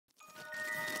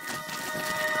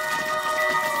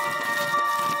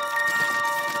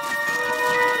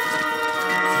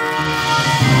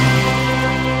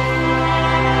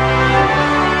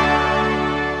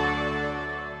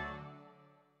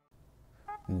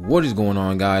What is going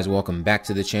on, guys? Welcome back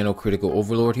to the channel. Critical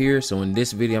Overlord here. So in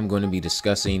this video I'm going to be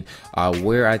discussing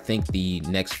where I think the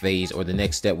next phase or the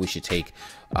next step we should take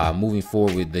moving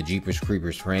forward with the Jeepers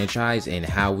Creepers franchise, and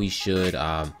how we should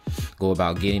go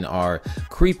about getting our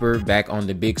creeper back on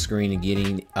the big screen and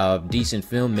getting a decent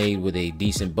film made with a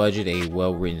decent budget, a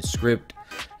well-written script,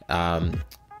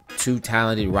 two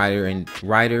talented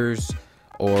writers,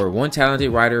 or one talented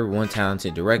writer, one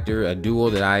talented director, a duo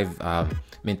that I've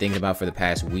been thinking about for the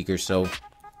past week or so.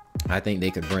 I think they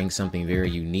could bring something very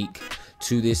unique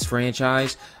to this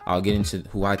franchise. I'll get into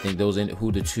who I think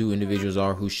who the two individuals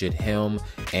are who should helm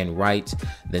and write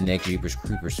the next Jeepers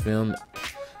Creepers film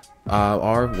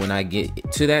are when I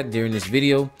get to that during this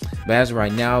video. But as of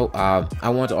right now, I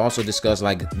want to also discuss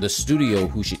like the studio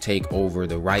who should take over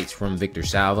the rights from Victor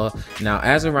Salva. Now,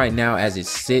 as of right now, as it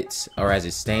sits or as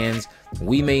it stands,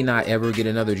 we may not ever get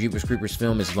another Jeepers Creepers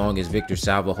film as long as Victor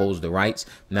Salva holds the rights.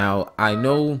 Now, I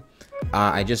know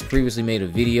I just previously made a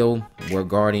video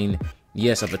regarding,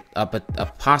 yes, a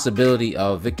possibility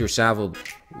of Victor Salva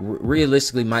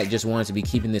realistically might just want to be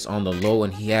keeping this on the low,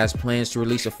 and he has plans to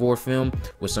release a fourth film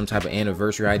with some type of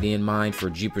anniversary idea in mind for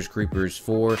Jeepers Creepers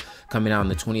 4 coming out on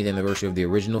the 20th anniversary of the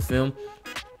original film.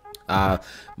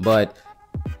 But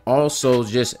also,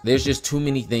 there's just too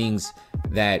many things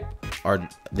that are,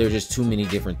 there's just too many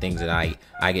different things that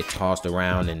I get tossed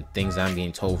around, and things I'm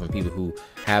being told from people who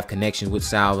have connections with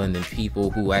Salva, and then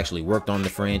people who actually worked on the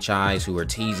franchise who are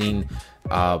teasing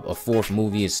a fourth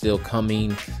movie is still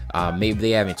coming. Maybe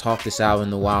they haven't talked to Salva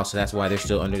in a while, so that's why they're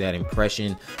still under that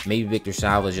impression. Maybe Victor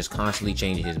Salva is just constantly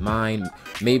changing his mind.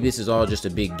 Maybe this is all just a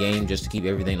big game just to keep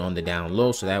everything on the down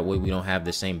low, so that way we don't have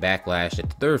the same backlash that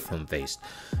the third film faced.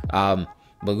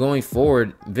 But going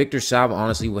forward, Victor Salva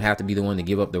honestly would have to be the one to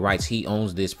give up the rights. He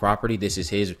owns this property. This is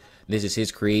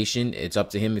his creation. It's up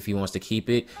to him if he wants to keep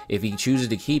it. If he chooses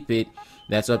to keep it,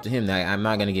 that's up to him. Now, I'm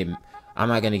not gonna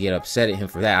get upset at him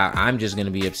for that. I'm just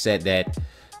gonna be upset that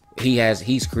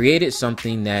he's created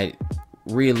something that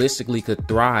realistically could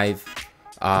thrive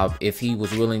if he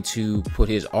was willing to put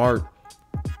his art,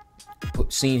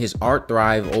 seeing his art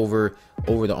thrive over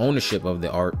the ownership of the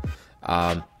art.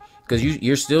 Because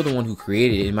you're still the one who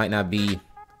created it. It might not be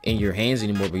in your hands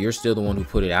anymore, but you're still the one who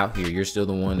put it out here. You're still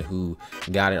the one who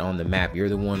got it on the map. You're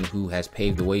the one who has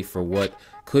paved the way for what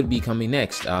could be coming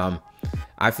next.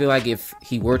 I feel like if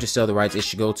he were to sell the rights, it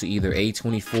should go to either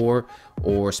A24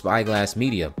 or Spyglass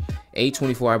Media.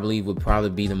 A24, I believe, would probably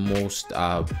be the most,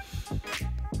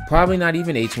 probably not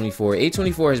even A24.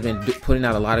 A24 has been putting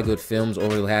out a lot of good films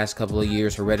over the last couple of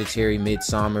years. Hereditary,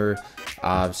 Midsommar,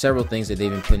 several things that they've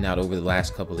been putting out over the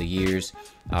last couple of years.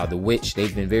 The Witch,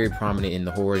 they've been very prominent in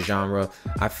the horror genre.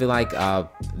 I feel like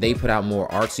they put out more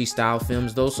artsy style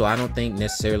films though, so I don't think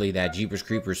necessarily that Jeepers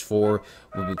Creepers 4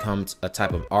 will become a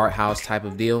type of art house type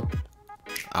of deal.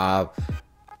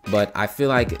 But I feel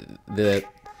like the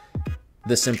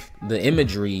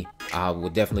imagery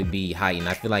would definitely be heightened.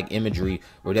 I feel like imagery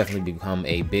will definitely become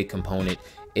a big component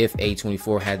if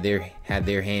A24 had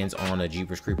their hands on a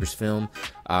Jeepers Creepers film,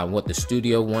 what the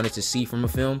studio wanted to see from a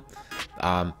film.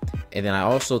 And then I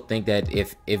also think that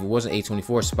if it wasn't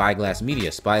A24, Spyglass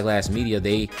Media,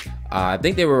 they I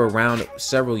think they were around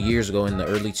several years ago in the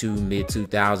early to mid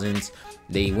 2000s.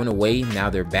 They went away, now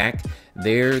they're back.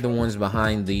 They're the ones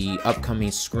behind the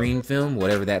upcoming Scream film,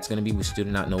 whatever that's going to be. We still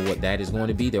do not know what that is going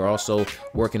to be. They're also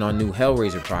working on new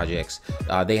Hellraiser projects.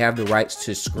 They have the rights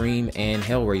to Scream and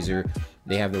Hellraiser.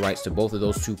 They have the rights to both of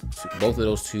those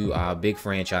two big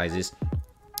franchises.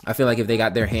 I feel like if they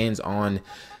got their hands on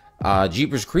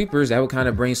Jeepers Creepers, that would kind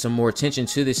of bring some more attention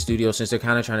to this studio, since they're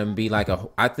kind of trying to be like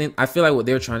I feel like what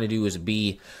they're trying to do is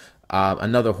be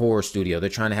another horror studio. They're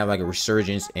trying to have like a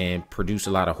resurgence and produce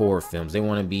a lot of horror films. They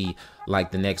want to be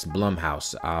like the next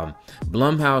Blumhouse.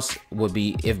 Blumhouse would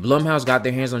be, if Blumhouse got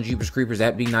their hands on Jeepers Creepers,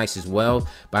 that'd be nice as well.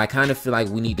 But I kind of feel like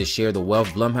we need to share the wealth.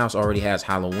 Blumhouse already has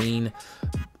Halloween.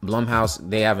 Blumhouse,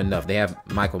 they have enough. They have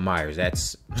Michael Myers.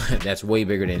 That's way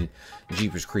bigger than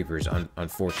Jeepers Creepers,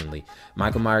 unfortunately.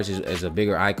 Michael Myers is a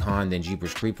bigger icon than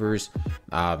Jeepers Creepers.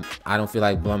 I don't feel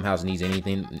like Blumhouse needs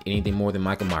anything more than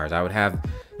Michael Myers. I would have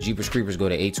Jeepers Creepers go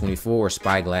to A24 or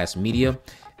Spyglass Media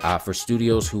for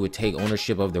studios who would take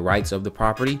ownership of the rights of the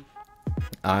property.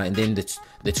 And then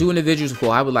the two individuals who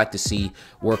I would like to see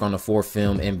work on the fourth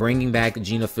film, and bringing back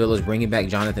Gina Phillips, bringing back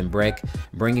Jonathan Breck,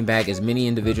 bringing back as many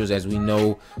individuals as we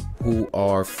know who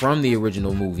are from the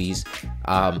original movies.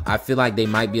 I feel like they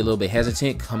might be a little bit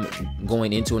hesitant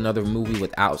going into another movie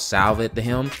without Salva at the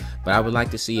helm, but I would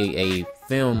like to see a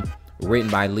film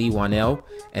written by Leigh Whannell,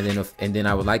 and then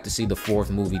I would like to see the fourth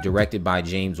movie directed by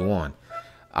James Wan.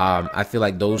 I feel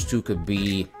like those two could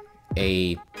be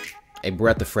a a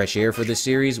breath of fresh air for this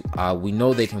series. We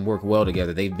know they can work well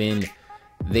together. They've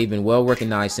been well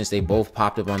recognized since they both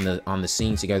popped up on the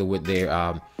scene together with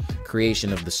their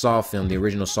creation of the Saw film, the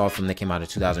original Saw film that came out in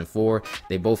 2004.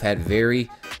 They both had very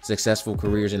successful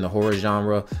careers in the horror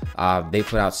genre. They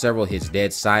put out several hits: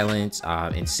 Dead Silence,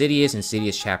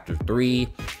 Insidious Chapter 3.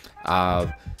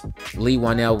 Leigh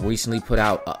Whannell recently put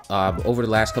out over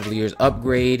the last couple of years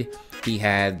Upgrade. He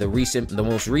had the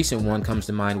most recent one comes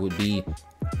to mind would be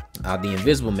The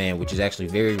Invisible Man, which is actually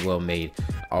very well made,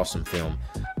 awesome film.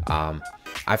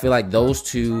 I feel like those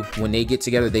two, when they get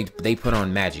together, they put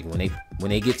on magic. When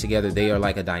they get together, they are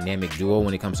like a dynamic duo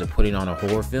when it comes to putting on a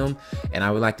horror film. And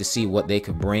I would like to see what they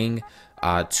could bring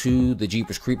to the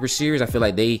Jeepers Creepers series. I feel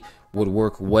like they would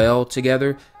work well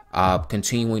together,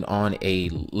 continuing on a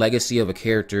legacy of a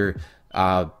character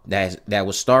that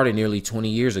was started nearly 20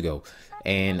 years ago.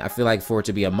 And I feel like for it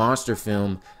to be a monster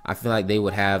film, I feel like they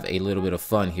would have a little bit of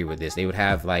fun here with this. They would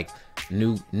have like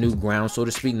new ground, so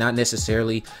to speak. Not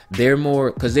necessarily, they're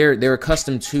more, because they're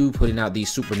accustomed to putting out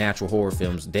these supernatural horror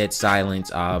films, Dead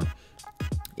Silence,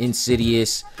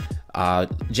 Insidious,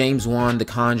 James Wan, The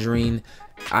Conjuring.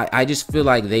 I just feel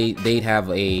like they'd have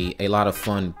a lot of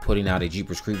fun putting out a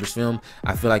Jeepers Creepers film.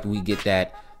 I feel like we'd get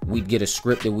a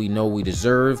script that we know we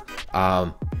deserve.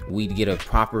 We'd get a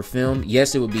proper film.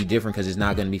 Yes, it would be different because it's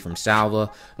not going to be from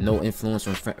Salva. No influence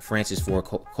from Francis Ford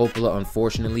Coppola,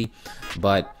 unfortunately.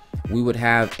 But we would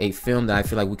have a film that I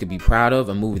feel like we could be proud of,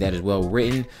 a movie that is well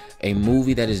written, a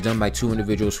movie that is done by two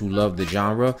individuals who love the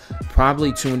genre,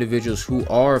 probably two individuals who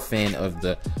are a fan of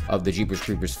the Jeepers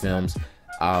Creepers films.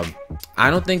 I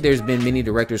don't think there's been many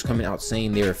directors coming out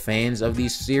saying they're fans of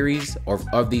these series or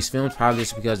of these films, probably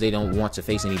just because they don't want to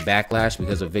face any backlash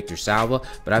because of Victor Salva.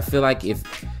 But I feel like if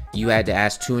you had to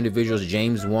ask two individuals,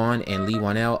 James Wan and Leigh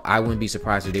Whannell, I wouldn't be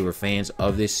surprised if they were fans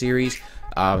of this series.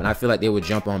 And I feel like they would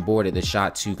jump on board at the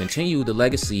shot to continue the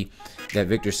legacy that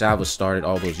Victor Salva started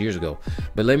all those years ago.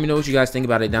 But let me know what you guys think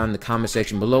about it down in the comment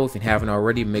section below. If you haven't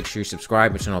already, make sure you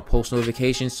subscribe and turn on post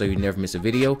notifications so you never miss a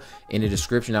video. In the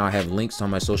description, I'll have links on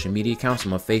my social media accounts.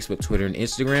 I'm on Facebook, Twitter, and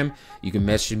Instagram. You can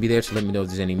message me there to let me know if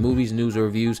there's any movies, news, or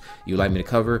reviews you'd like me to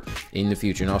cover in the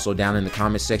future. And also down in the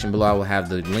comment section below, I will have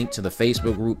the link to the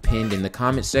Facebook group pinned in the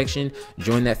comment section.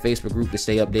 Join that Facebook group to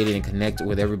stay updated and connect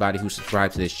with everybody who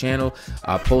subscribed to this channel.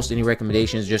 Post any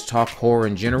recommendations, just talk horror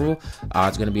in general.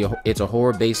 It's a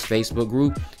horror-based Facebook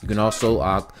group. You can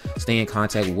also stay in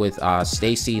contact with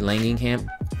Stacy Langingham,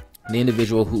 the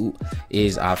individual who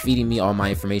is feeding me all my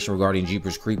information regarding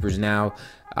Jeepers Creepers now.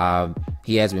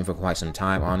 He has been for quite some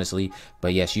time, honestly.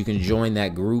 But yes, you can join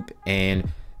that group and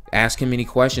ask him any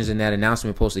questions in that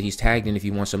announcement post that he's tagged in if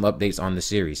you want some updates on the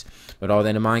series. With all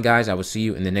that in mind, guys, I will see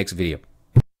you in the next video.